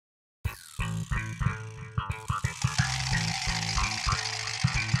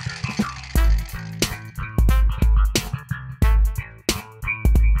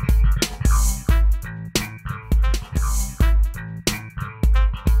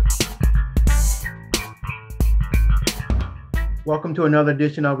Welcome to another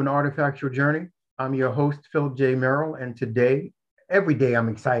edition of an Artifactual Journey. I'm your host, Philip J. Merrill, and today, every day I'm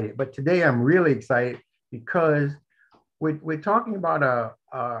excited, but today I'm really excited because we're talking about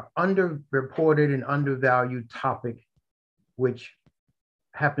a underreported and undervalued topic, which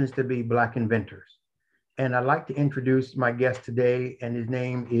happens to be Black inventors. And I'd like to introduce my guest today, and his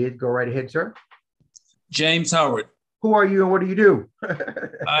name is, go right ahead, sir. James Howard. Who are you and what do you do?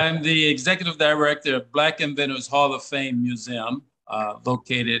 I'm the executive director of Black Inventors Hall of Fame Museum,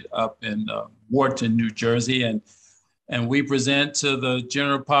 located up in Wharton, New Jersey. And we present to the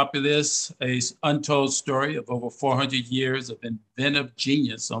general populace a untold story of over 400 years of inventive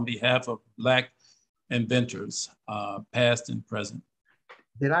genius on behalf of Black inventors, past and present.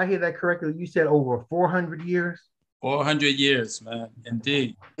 Did I hear that correctly? You said over 400 years? 400 years, man,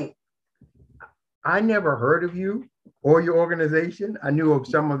 indeed. I never heard of you or your organization. I knew of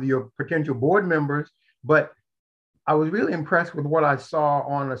some of your potential board members, but I was really impressed with what I saw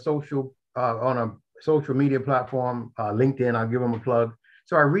on a social media platform, LinkedIn. I'll give them a plug.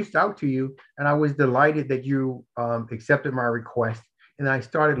 So I reached out to you, and I was delighted that you accepted my request. And I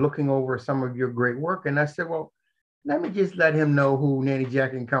started looking over some of your great work, and I said, well, let me just let him know who Nanny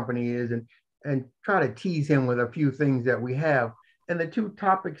Jack and Company is, and try to tease him with a few things that we have. And the two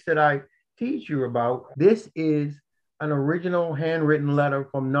topics that I teach you about, this is an original handwritten letter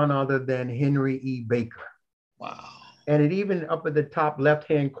from none other than Henry E. Baker. Wow. And it even up at the top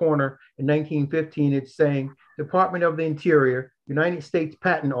left-hand corner in 1915, it's saying Department of the Interior, United States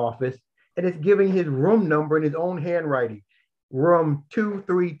Patent Office, and it's giving his room number in his own handwriting, room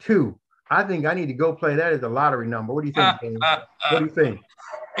 232. I think I need to go play that as a lottery number. What do you think, James? What do you think?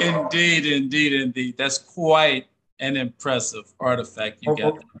 Indeed, indeed, indeed. That's quite an impressive artifact you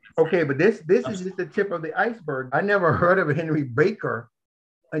got. Okay, but this is just the tip of the iceberg. I never heard of Henry Baker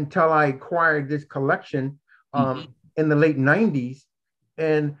until I acquired this collection in the late 90s.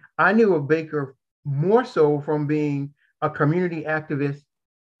 And I knew of Baker more so from being a community activist,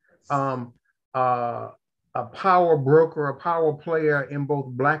 a power broker, a power player in both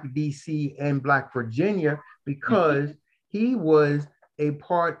Black DC and Black Virginia, because he was a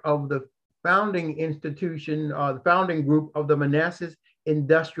part of the founding institution, the founding group of the Manassas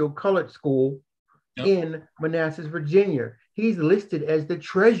Industrial Colored School in Manassas, Virginia. He's listed as the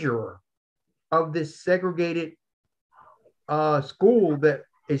treasurer of this segregated school that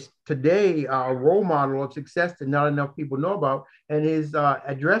is today a role model of success that not enough people know about. And his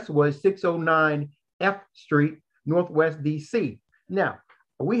address was 609 F Street, Northwest DC. Now,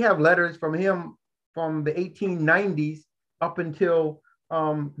 we have letters from him from the 1890s up until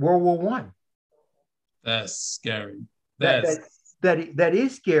World War One. That's scary. That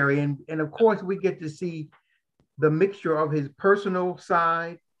is scary. And of course, we get to see the mixture of his personal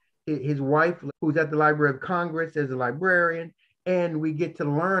side, his wife, who's at the Library of Congress as a librarian, and we get to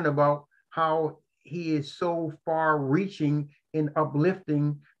learn about how he is so far reaching in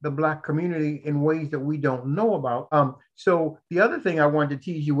uplifting the Black community in ways that we don't know about. So the other thing I wanted to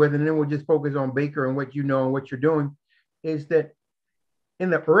tease you with, and then we'll just focus on Baker and what you know and what you're doing, is that in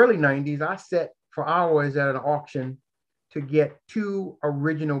the early 90s, I sat for hours at an auction to get two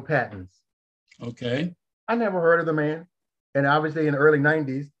original patents. Okay. I never heard of the man. And obviously in the early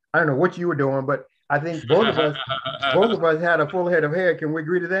 90s, I don't know what you were doing, but I think both of us had a full head of hair. Can we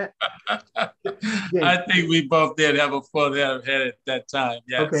agree to that? Yeah. I think we both did have a full head of hair at that time.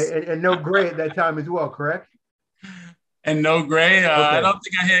 Yes. Okay, and no gray at that time as well, correct? And no gray. Okay. I don't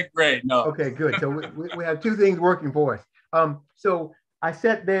think I had gray. No. Okay, good. So we have two things working for us. So I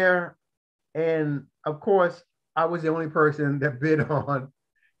sat there, and of course, I was the only person that bid on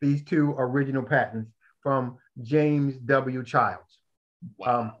these two original patents from James W. Childs.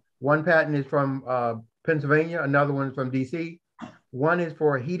 Wow. One patent is from Pennsylvania, another one is from DC. One is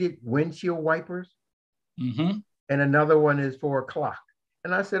for heated windshield wipers, and another one is for a clock.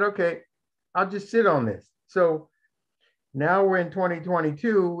 And I said, okay, I'll just sit on this. So now we're in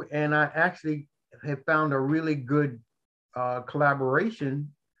 2022, and I actually have found a really good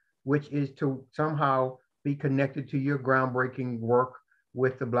collaboration, which is to somehow be connected to your groundbreaking work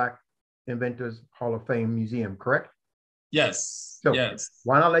with the Black Inventors Hall of Fame Museum, correct? Yes. So yes.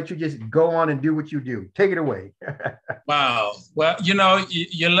 Why not let you just go on and do what you do? Take it away. Wow. Well,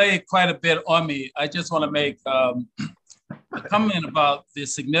 you laid quite a bit on me. I just want to make a comment about the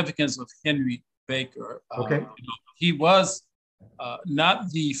significance of Henry Baker. Okay. He was not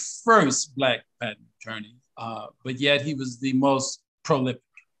the first Black patent attorney, but yet he was the most prolific.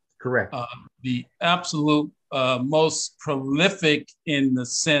 Correct. The absolute most prolific in the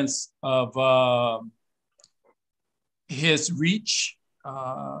sense of his reach,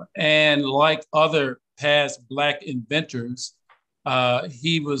 and like other past Black inventors,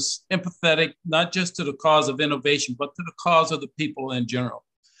 He was empathetic, not just to the cause of innovation, but to the cause of the people in general.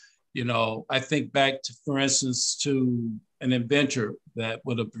 You know, I think back to, for instance, to an inventor that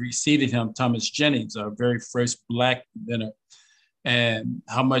would have preceded him, Thomas Jennings, our very first Black inventor, and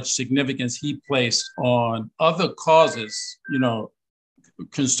how much significance he placed on other causes, you know,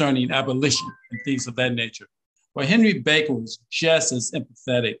 concerning abolition and things of that nature. Well, Henry Baker was just as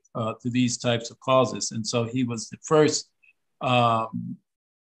empathetic to these types of causes. And so he was the first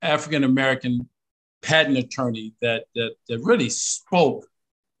African-American patent attorney that really spoke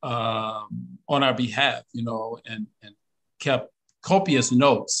on our behalf, you know, and kept copious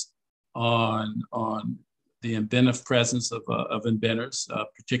notes on the inventive presence of inventors,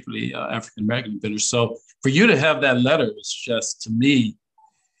 particularly African-American inventors. So for you to have that letter is just, to me,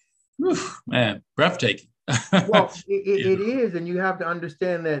 whew, man, breathtaking. Well, it is, and you have to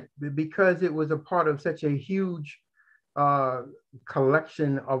understand that because it was a part of such a huge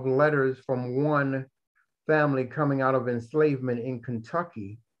collection of letters from one family coming out of enslavement in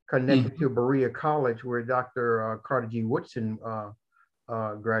Kentucky, connected to Berea College, where Dr. Carter G. Woodson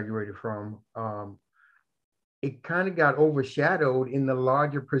graduated from. It kind of got overshadowed in the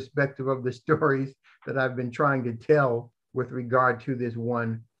larger perspective of the stories that I've been trying to tell with regard to this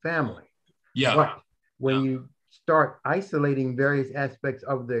one family. Yeah. But when you start isolating various aspects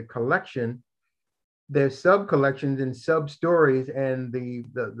of the collection, there's sub-collections and sub-stories, and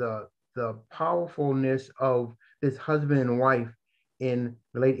the powerfulness of this husband and wife in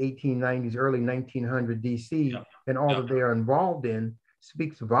the late 1890s, early 1900 DC, and all that they are involved in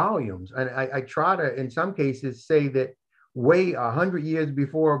speaks volumes. And I try to, in some cases, say that way 100 years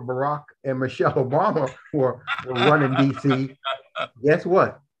before Barack and Michelle Obama were running DC, guess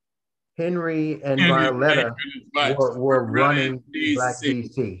what? Henry and Violetta were running Black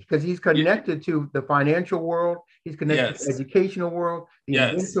DC, because he's connected to the financial world, he's connected to the educational world, the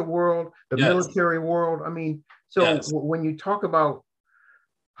inventor world, the military world. I mean, so when you talk about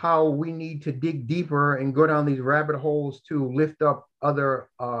how we need to dig deeper and go down these rabbit holes to lift up other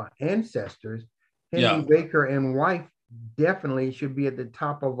ancestors, Henry Baker and wife definitely should be at the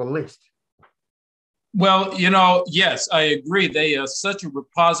top of a list. Well, you know, yes, I agree. They are such a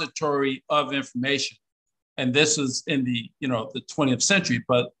repository of information. And this is in the, you know, the 20th century.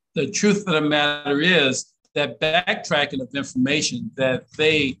 But the truth of the matter is that backtracking of information that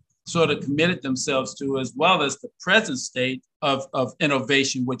they sort of committed themselves to, as well as the present state of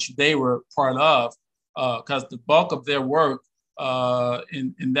innovation, which they were part of, because the bulk of their work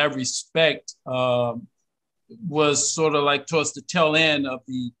in that respect was sort of like towards the tail end of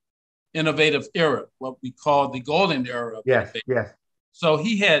the innovative era, what we call the golden era of innovation. Yes. So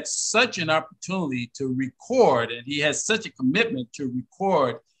he had such an opportunity to record, and he has such a commitment to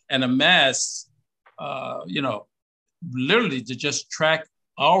record and amass, you know, literally to just track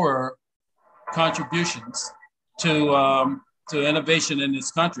our contributions to innovation in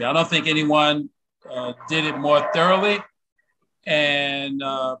this country. I don't think anyone did it more thoroughly and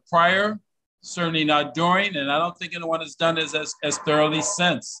prior, certainly not during, and I don't think anyone has done it as thoroughly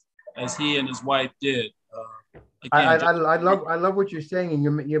since as he and his wife did. Again, I love what you're saying,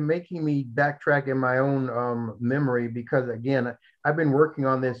 and you're making me backtrack in my own memory, because again, I've been working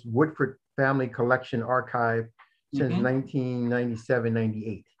on this Woodford family collection archive since 1997,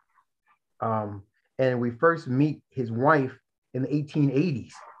 98. And we first meet his wife in the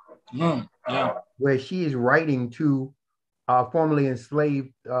 1880s, where she is writing to a formerly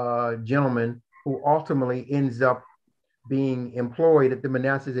enslaved gentleman who ultimately ends up being employed at the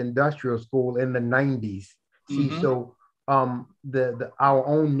Manassas Industrial School in the 90s. See, so our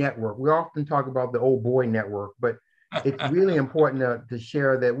own network, we often talk about the old boy network, but it's really important to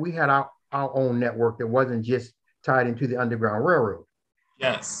share that we had our own network that wasn't just tied into the Underground Railroad.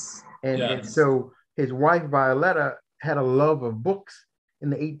 And so his wife, Violetta, had a love of books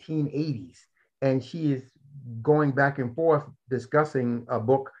in the 1880s, and she is going back and forth discussing a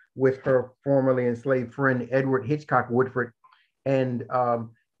book with her formerly enslaved friend, Edward Hitchcock Woodford. And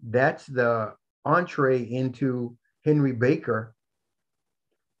that's the entree into Henry Baker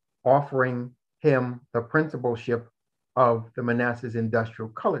offering him the principalship of the Manassas Industrial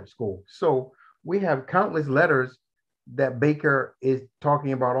Colored School. So we have countless letters that Baker is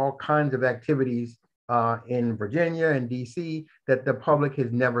talking about all kinds of activities in Virginia and DC that the public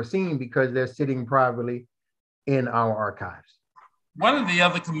has never seen because they're sitting privately in our archives. One of the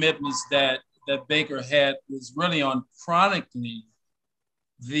other commitments that Baker had was really on chronicling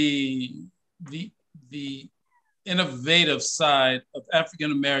the innovative side of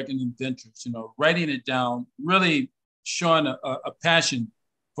African-American inventors, you know, writing it down, really showing a passion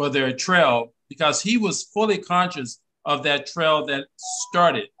for their trail, because he was fully conscious of that trail that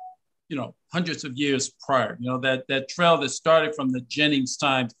started, hundreds of years prior. That trail that started from the Jennings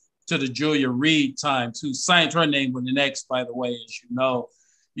times to the Julia Reed times, who signed her name with an X, by the way, as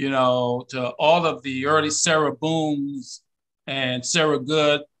to all of the early Sarah Booms and Sarah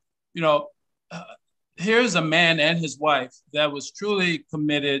Good. Here's a man and his wife that was truly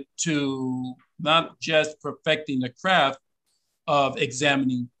committed to not just perfecting the craft of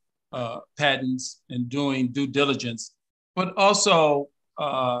examining patents and doing due diligence, but also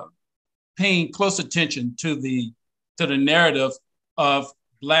paying close attention to the narrative of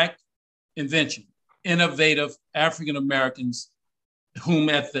Black invention, innovative African Americans, whom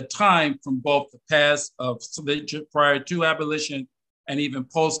at the time, from both the past of prior to abolition and even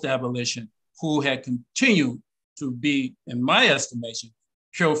post-abolition, who had continued to be, in my estimation,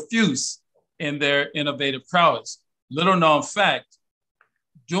 profuse in their innovative prowess. Little known fact,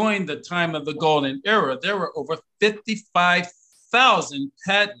 during the time of the Golden Era, there were over 55,000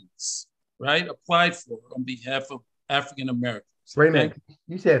 patents, right, applied for on behalf of African Americans. Wait a minute,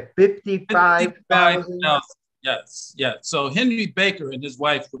 you said 55,000? Yes. So Henry Baker and his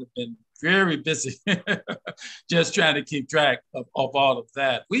wife would have been very busy just trying to keep track of all of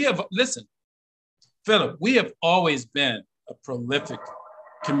that. Listen, Philip, we have always been a prolific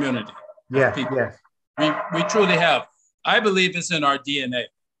community. Yes. We truly have. I believe it's in our DNA,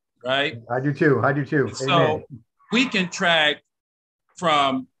 right? I do too. So we can track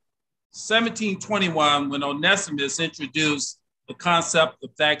from 1721, when Onesimus introduced the concept of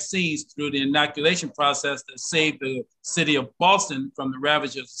vaccines through the inoculation process that saved the city of Boston from the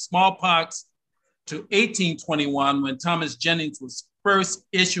ravages of smallpox, to 1821, when Thomas Jennings was first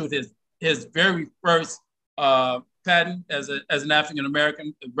issued his very first patent as an African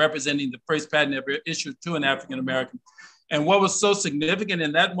American, representing the first patent ever issued to an African American. And what was so significant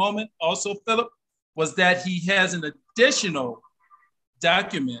in that moment also, Philip, was that he has an additional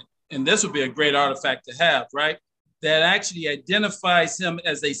document, and this would be a great artifact to have, right? That actually identifies him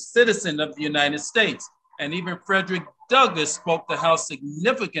as a citizen of the United States. And even Frederick Douglass spoke to how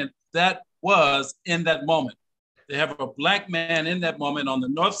significant that was in that moment. They have a Black man in that moment on the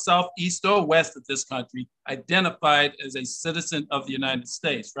north, south, east, or west of this country, identified as a citizen of the United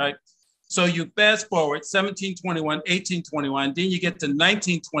States, right? So you fast forward 1721, 1821, then you get to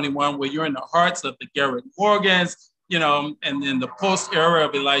 1921, where you're in the hearts of the Garrett Morgans, and then the post era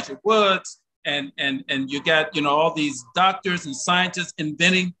of Elijah Woods, and you got, all these doctors and scientists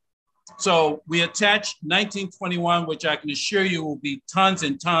inventing. So we attach 1921, which I can assure you will be tons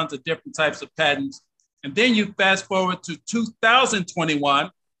and tons of different types of patents. And then you fast forward to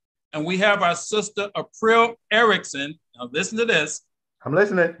 2021, and we have our sister April Erickson. Now listen to this. I'm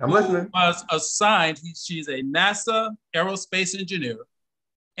listening. Who was assigned, she's a NASA aerospace engineer,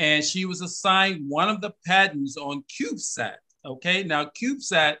 and she was assigned one of the patents on CubeSat. Okay, now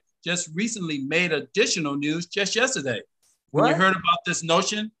CubeSat just recently made additional news just yesterday. When you heard about this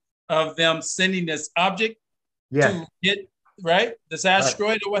notion of them sending this object to hit, right, this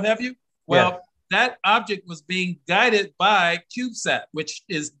asteroid or what have you. Well, that object was being guided by CubeSat, which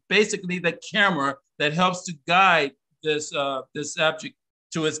is basically the camera that helps to guide this object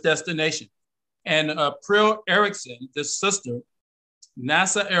to its destination. And April Erickson, this sister,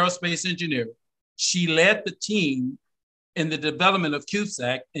 NASA aerospace engineer, she led the team in the development of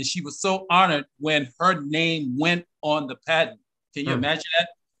CubeSat, and she was so honored when her name went on the patent. Can you imagine that?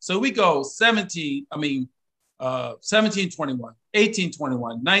 So we go 1721, 1821,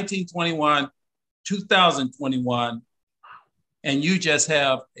 1921, 2021, and you just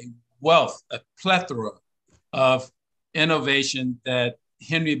have a plethora of innovation that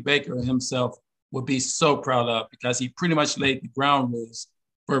Henry Baker himself would be so proud of, because he pretty much laid the ground rules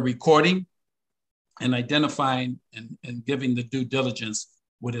for recording and identifying and giving the due diligence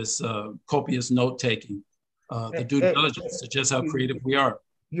with his copious note-taking. The due diligence is just how creative we are.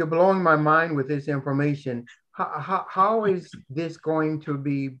 You're blowing my mind with this information. How is this going to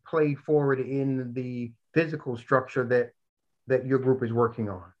be played forward in the physical structure that your group is working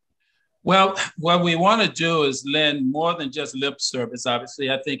on? Well, what we want to do is lend more than just lip service.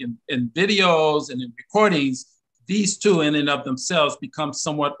 Obviously, I think in videos and in recordings, these two in and of themselves become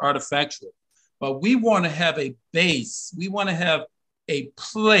somewhat artifactual. But we want to have a base. We want to have a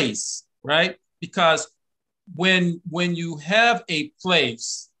place, right? Because when you have a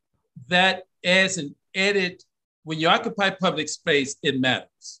place that adds an edit, when you occupy public space, it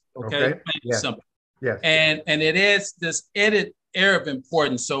matters. Okay. Yes. Simple. Yes. And it adds this edit air of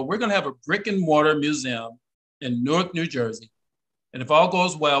importance. So we're going to have a brick and mortar museum in Newark, New Jersey. And if all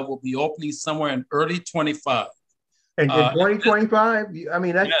goes well, we'll be opening somewhere in early 25. And in 2025, I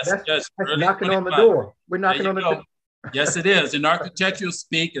mean, that's knocking on the door. We're knocking on the door. Yes, it is. And architectural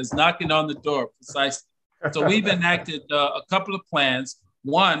speak is knocking on the door, precisely. So we've enacted a couple of plans.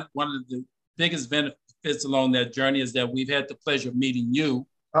 One of the biggest benefits along that journey is that we've had the pleasure of meeting you,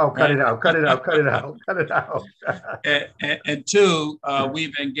 Oh, cut right? it out, cut it out, cut it out, cut it out. And two,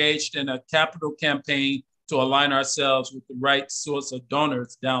 we've engaged in a capital campaign to align ourselves with the right source of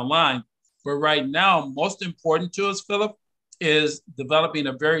donors down line. But right now, most important to us, Philip, is developing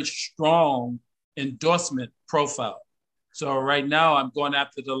a very strong endorsement profile. So right now, I'm going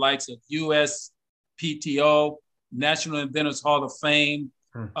after the likes of USPTO, National Inventors Hall of Fame.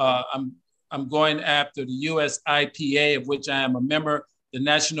 I'm going after the US IPA, of which I am a member, the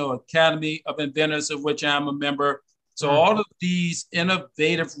National Academy of Inventors, of which I am a member. So all of these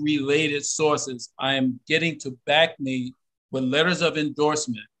innovative related sources, I am getting to back me with letters of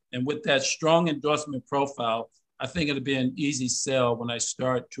endorsement. And with that strong endorsement profile, I think it'll be an easy sell when I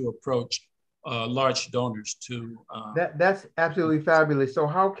start to approach large donors to. That's absolutely fabulous. So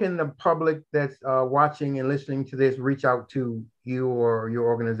how can the public that's watching and listening to this reach out to you or your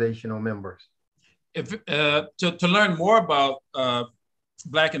organizational members? If to learn more about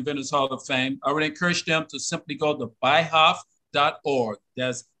Black Inventors Hall of Fame, I would encourage them to simply go to bihof.org.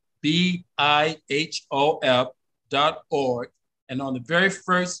 That's BIHOF.org. And on the very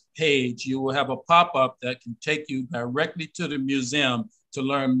first page, you will have a pop-up that can take you directly to the museum to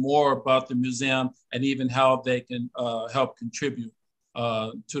learn more about the museum and even how they can help contribute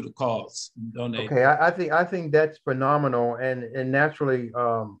to the cause and donate. Okay, I think that's phenomenal, and naturally,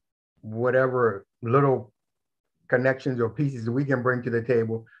 whatever little connections or pieces we can bring to the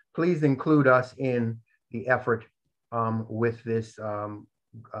table, please include us in the effort with this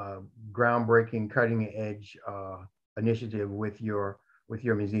groundbreaking, cutting edge initiative with your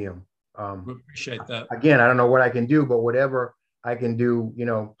museum. We appreciate that. Again, I don't know what I can do, but whatever I can do,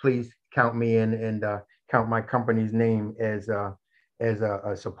 please count me in and count my company's name as a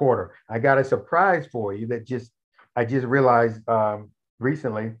supporter. I got a surprise for you that I just realized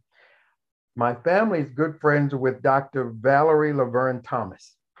recently. My family's good friends with Dr. Valerie Laverne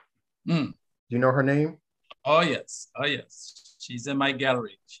Thomas. Do you know her name? Oh, yes. Oh, yes. She's in my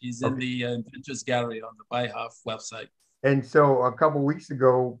gallery. She's in the Inventors gallery on the BIHOF website. And so a couple of weeks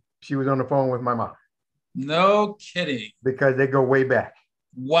ago, she was on the phone with my mom. No kidding. Because they go way back.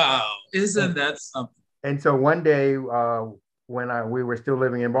 Wow. Isn't that something? And so one day when we were still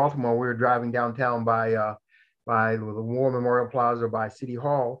living in Baltimore, we were driving downtown by the War Memorial Plaza by City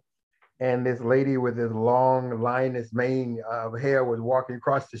Hall. And this lady with this long lioness mane of hair was walking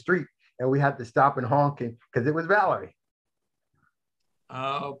across the street, and we had to stop and honk because it was Valerie.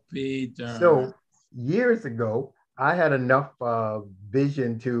 I'll be darned. So years ago, I had enough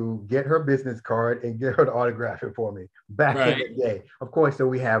vision to get her business card and get her to autograph it for me back in the day. Of course, so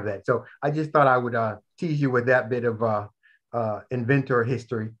we have that. So I just thought I would tease you with that bit of inventor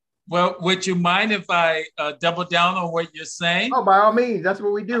history. Well, would you mind if I double down on what you're saying? Oh, by all means. That's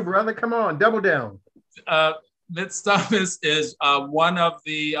what we do, brother. Come on, double down. Ms. Thomas is one of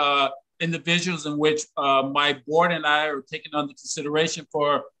the individuals in which my board and I are taking under consideration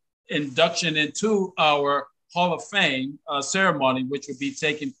for induction into our Hall of Fame ceremony, which will be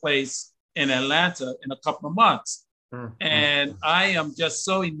taking place in Atlanta in a couple of months. And I am just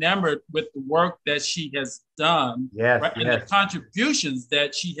so enamored with the work that she has done, and the contributions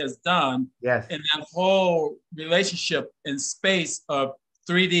that she has done in that whole relationship in space of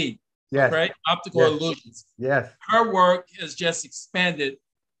 3D, optical illusions. Her work has just expanded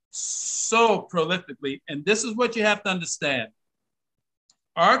so prolifically. And this is what you have to understand.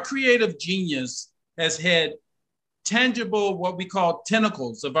 Our creative genius has had tangible, what we call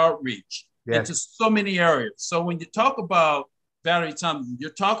tentacles of outreach into so many areas. So when you talk about Valerie Thompson,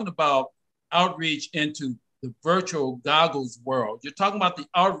 you're talking about outreach into the virtual goggles world. You're talking about the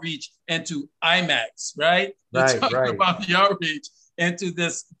outreach into IMAX, right? You're talking about the outreach into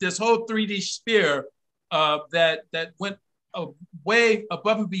this whole 3D sphere that went way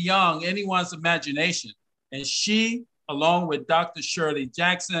above and beyond anyone's imagination. And she, along with Dr. Shirley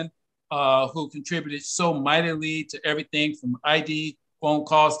Jackson, who contributed so mightily to everything from ID phone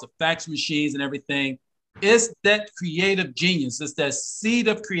calls to fax machines and everything, is that creative genius. It's that seed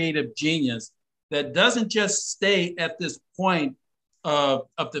of creative genius that doesn't just stay at this point of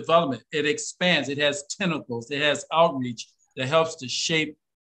development. It expands. It has tentacles. It has outreach that helps to shape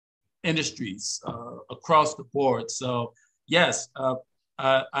industries across the board. So yes,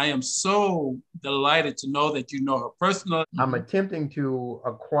 I am so delighted to know that you know her personally. I'm attempting to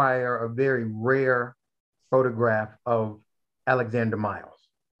acquire a very rare photograph of Alexander Miles.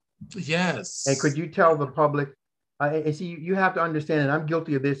 Yes. And could you tell the public And see, you have to understand, and I'm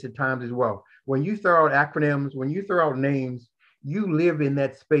guilty of this at times as well. When you throw out acronyms, when you throw out names, you live in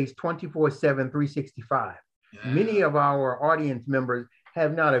that space 24/7, 365. Yeah. Many of our audience members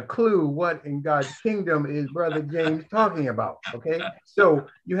have not a clue what in God's kingdom is Brother James talking about. Okay. So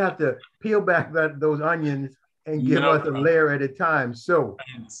you have to peel back those onions and give us a layer at a time. So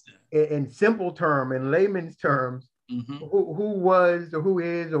in simple term, in layman's terms, who was or who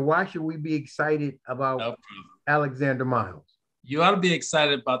is or why should we be excited about Alexander Miles? You ought to be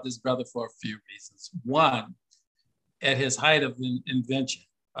excited about this brother for a few reasons. One, at his height of invention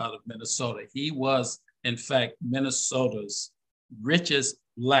out of Minnesota, he was, in fact, Minnesota's richest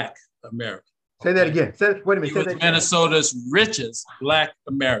Black American. Okay? Say that again. Wait a minute. He was Minnesota's richest Black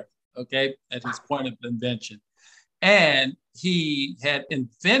American, okay, at his point of invention. And he had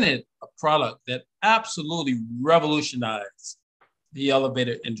invented a product that absolutely revolutionized the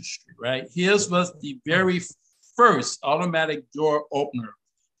elevator industry, right? His was the very first automatic door opener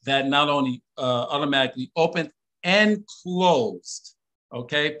that not only automatically opened and closed,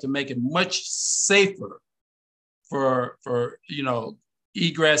 okay, to make it much safer for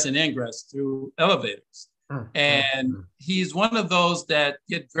egress and ingress through elevators. And he's one of those that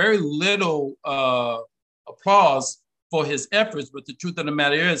get very little applause for his efforts, but the truth of the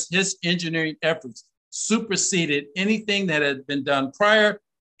matter is his engineering efforts superseded anything that had been done prior,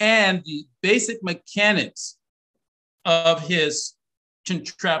 and the basic mechanics of his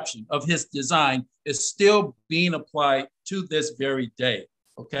contraption, of his design, is still being applied to this very day.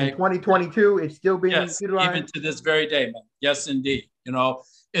 Okay. In 2022, it's still being utilized? Even to this very day, man. Yes, indeed. You know,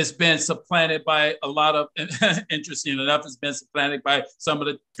 it's been supplanted by a lot of, interesting enough, it's been supplanted by some of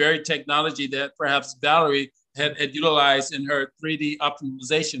the very technology that perhaps Valerie had utilized in her 3D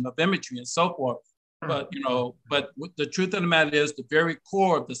optimization of imagery and so forth. But, but the truth of the matter is the very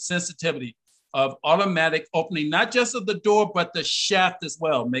core of the sensitivity of automatic opening, not just of the door, but the shaft as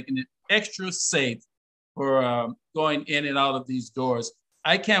well, making it extra safe for going in and out of these doors.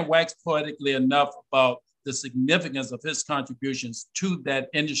 I can't wax poetically enough about the significance of his contributions to that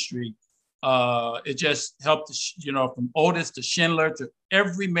industry. It just helped, from Otis to Schindler to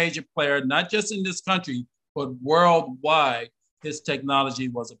every major player, not just in this country, but worldwide, his technology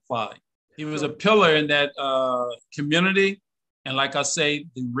was applied. He was a pillar in that community. And like I say,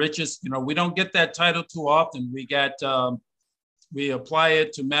 the richest, we don't get that title too often. We apply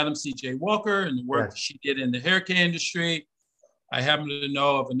it to Madam C.J. Walker and the work she did in the hair care industry. I happen to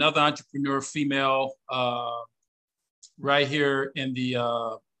know of another entrepreneur female right here in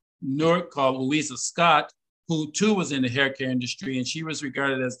the Newark called Louisa Scott, who too was in the hair care industry. And she was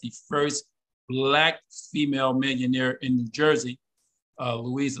regarded as the first Black female millionaire in New Jersey,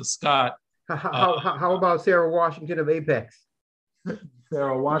 Louisa Scott. How about Sarah Washington of Apex?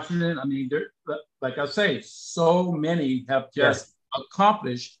 Sarah Washington, I mean, like I say, so many have just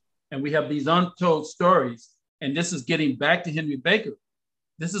accomplished, and we have these untold stories. And this is getting back to Henry Baker.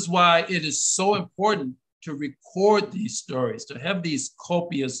 This is why it is so important to record these stories, to have these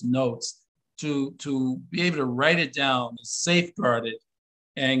copious notes, to be able to write it down and safeguard it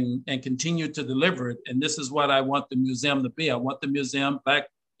and continue to deliver it. And this is what I want the museum to be. I want the museum, Black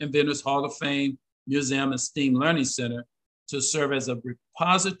Inventors Hall of Fame Museum and STEAM Learning Center, to serve as a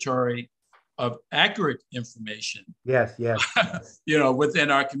repository of accurate information. Yes. Within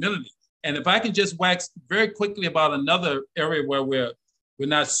our community. And if I can just wax very quickly about another area where we're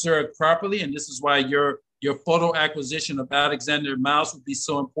not served properly, and this is why your photo acquisition of Alexander Miles would be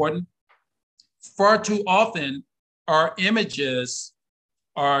so important. Far too often, our images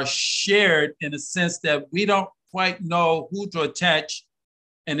are shared in a sense that we don't quite know who to attach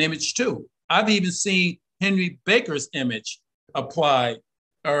an image to. I've even seen Henry Baker's image applied,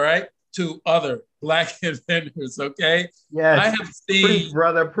 all right, to other Black inventors, okay? Yes. I have seen, preach,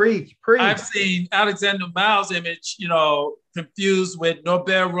 brother, preach. I've seen Alexander Miles' image, confused with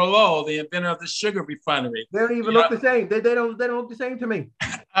Norbert Rouleau, the inventor of the sugar refinery. They don't even look the same. They don't look the same to me.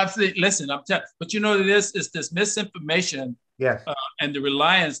 I've seen, listen, I'm telling, but what it is? It's this misinformation, and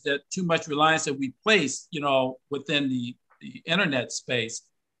the too much reliance that we place, within the internet space.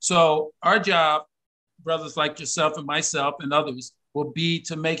 So our job, brothers like yourself and myself and others, will be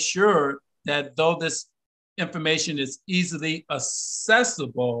to make sure that though this information is easily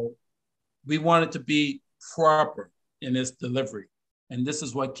accessible, we want it to be proper in its delivery. And this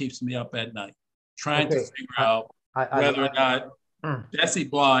is what keeps me up at night, trying to figure out whether or not Bessie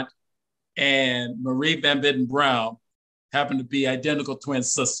Blount and Marie Van Bitten Brown happen to be identical twin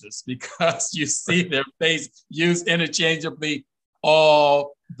sisters, because you see their face used interchangeably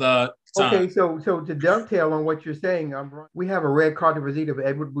all the time. Okay, so to dovetail on what you're saying, we have a red carta visita of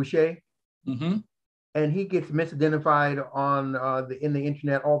Edward Boucher. and he gets misidentified on in the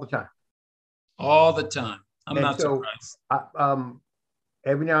internet all the time. All the time. I'm And not so, surprised.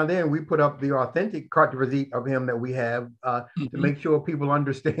 every now and then we put up the authentic carte de visite of him that we have to make sure people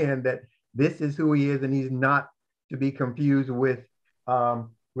understand that this is who he is, and he's not to be confused with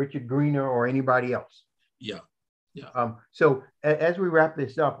Richard Greener or anybody else. Yeah. Yeah. So as we wrap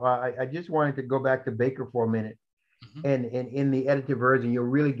this up, I just wanted to go back to Baker for a minute. And in the edited version, you'll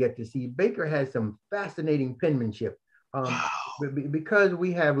really get to see Baker has some fascinating penmanship. Wow. Because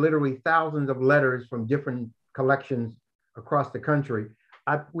we have literally thousands of letters from different collections across the country,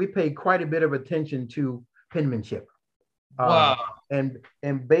 we pay quite a bit of attention to penmanship. Wow. And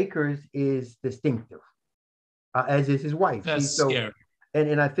Baker's is distinctive, as is his wife. That's scary.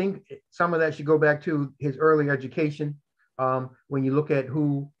 And I think some of that should go back to his early education. When you look at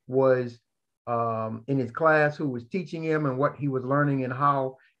who was in his class, who was teaching him, and what he was learning, and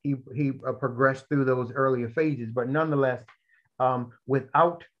how he progressed through those earlier phases. But nonetheless,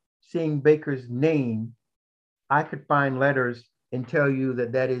 without seeing Baker's name, I could find letters and tell you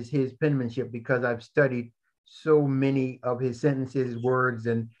that that is his penmanship, because I've studied so many of his sentences, words,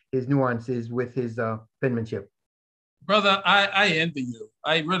 and his nuances with his penmanship. Brother, I envy you.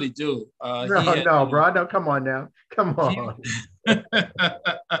 I really do. No, bro. No, come on now. Come on.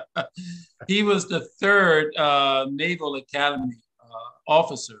 He was the third Naval Academy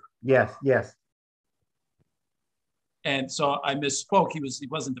officer. Yes, yes. And so I misspoke. He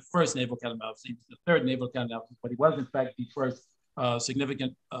wasn't the first Naval Academy officer. He was the third Naval Academy officer, but he was in fact the first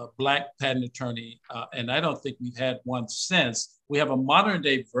significant Black patent attorney. And I don't think we've had one since. We have a modern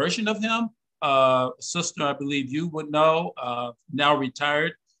day version of him. Sister, I believe you would know, now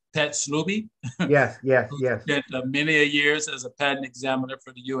retired, Pat Sluby. Yes. Spent many years as a patent examiner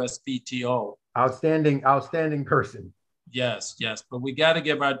for the USPTO. Outstanding person. Yes. But we got to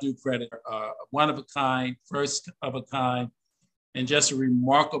give our due credit. One of a kind, first of a kind, and just a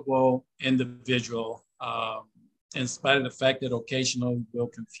remarkable individual, in spite of the fact that occasionally we'll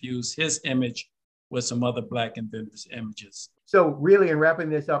confuse his image with some other Black inventors' images. So really, in wrapping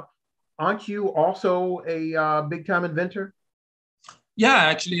this up, aren't you also a big-time inventor? Yeah,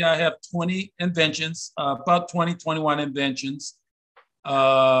 actually, I have 20 inventions, about 21 inventions,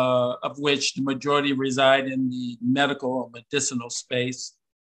 of which the majority reside in the medical or medicinal space.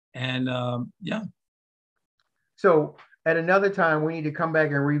 And yeah. So at another time, we need to come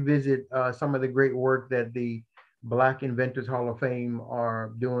back and revisit some of the great work that the Black Inventors Hall of Fame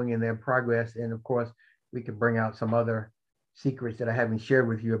are doing in their progress. And of course, we could bring out some other secrets that I haven't shared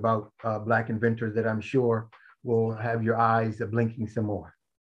with you about Black inventors that I'm sure will have your eyes blinking some more.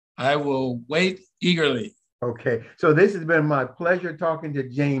 I will wait eagerly. Okay, so this has been my pleasure talking to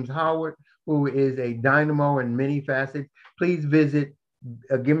James Howard, who is a dynamo in many facets. Please visit,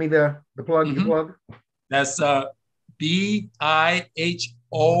 give me the plug, your plug. That's BIHOF.org.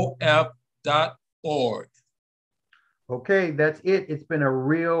 Okay, that's it. It's been a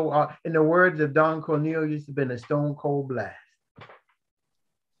real, in the words of Don Cornelius, it's been a stone cold blast.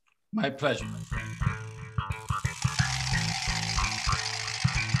 My pleasure, my friend.